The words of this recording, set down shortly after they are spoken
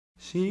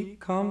She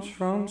comes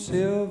from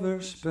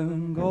Silver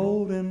Spoon,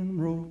 Golden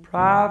Rule,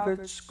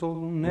 private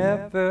school,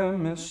 never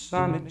miss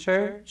Sunday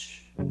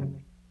church.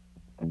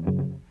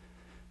 And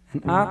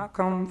I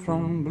come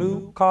from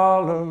blue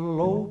collar,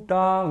 low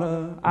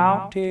dollar,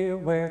 out here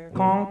where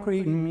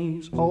concrete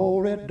meets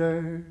old red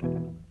dirt.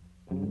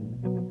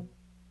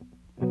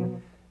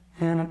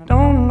 And I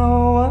don't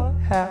know what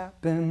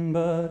happened,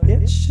 but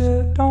it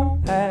sure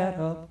don't add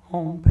up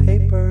on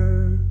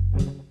paper.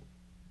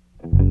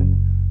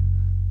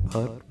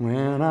 But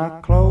when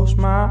I close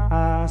my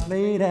eyes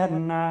late at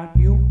night,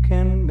 you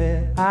can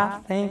bet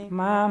I thank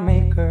my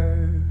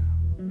maker.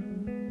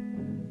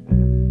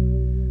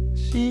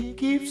 She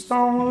keeps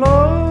on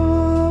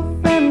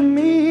loving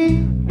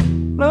me,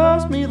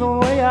 loves me the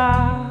way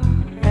I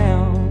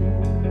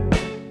am.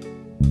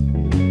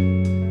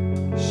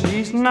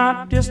 She's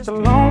not just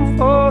along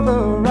for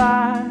the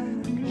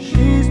ride,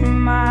 she's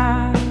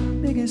my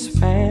biggest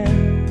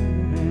fan.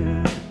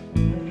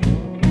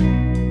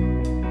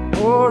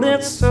 Oh,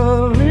 it's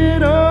a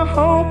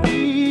little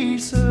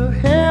piece of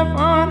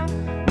heaven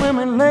when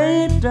we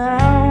lay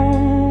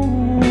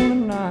down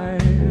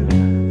tonight.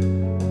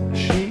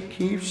 She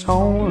keeps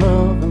on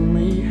loving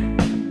me,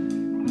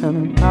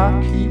 and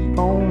I keep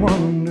on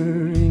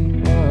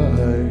wondering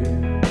why.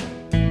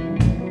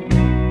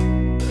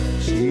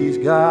 She's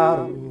got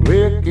a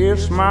wicked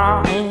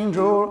smile,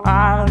 angel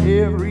eye,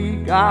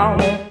 every guy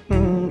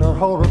wanting to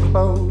hold her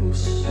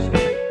close.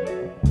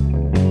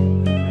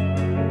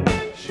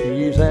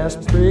 She's as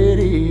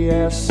pretty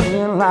as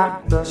sin,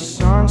 like the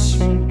sun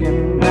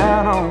sinking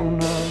down on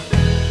the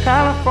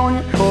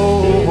California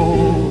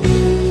coast.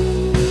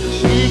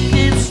 She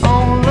keeps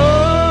on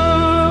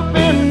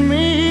loving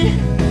me,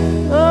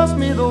 loves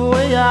me the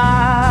way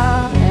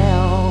I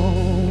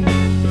am.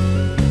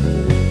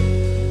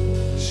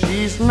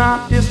 She's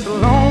not just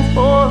along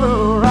for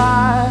the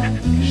ride,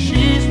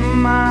 she's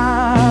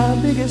my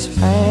biggest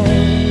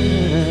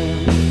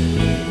fan.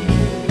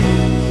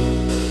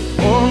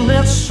 Oh,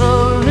 that's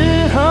a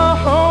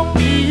little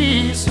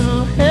piece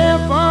of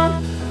heaven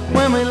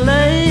when we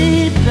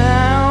lay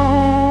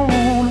down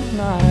at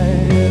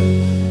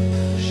night.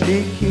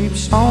 She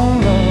keeps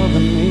on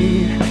loving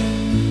me,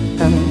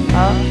 and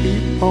I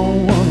keep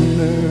on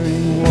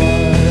wondering why.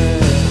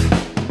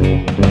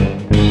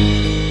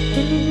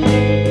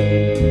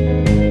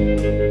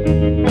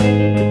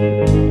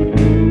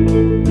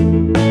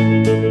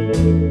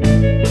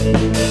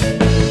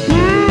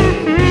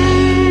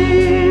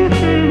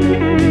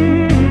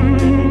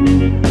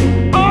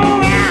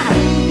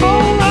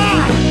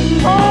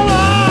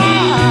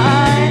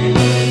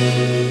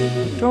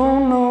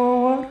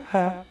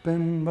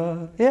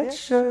 But it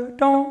sure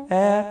don't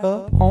add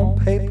up on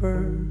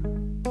paper.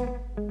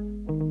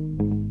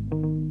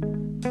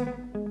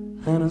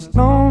 And as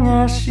long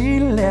as she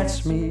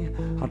lets me,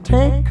 I'll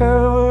take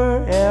her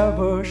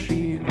wherever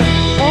she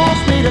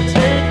wants me to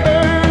take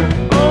her.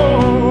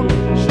 Oh,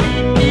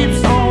 she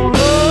keeps on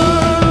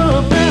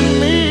loving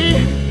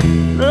me,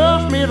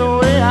 loves me the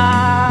way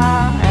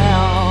I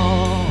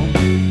am.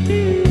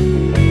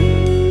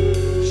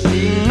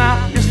 She's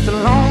not just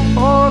along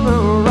for the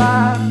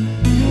ride,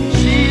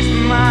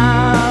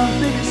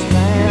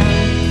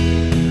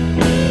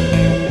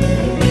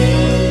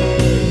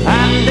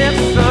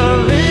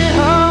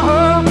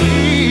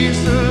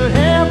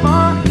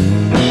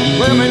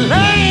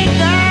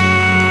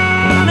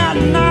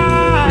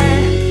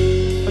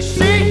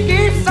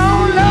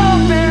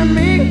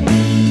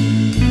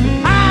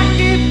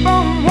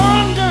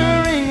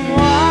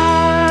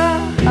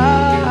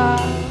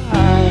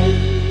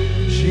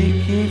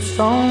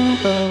 on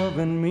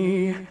loving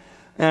me,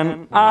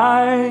 and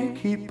I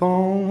keep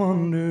on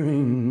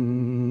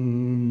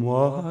wondering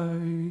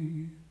why.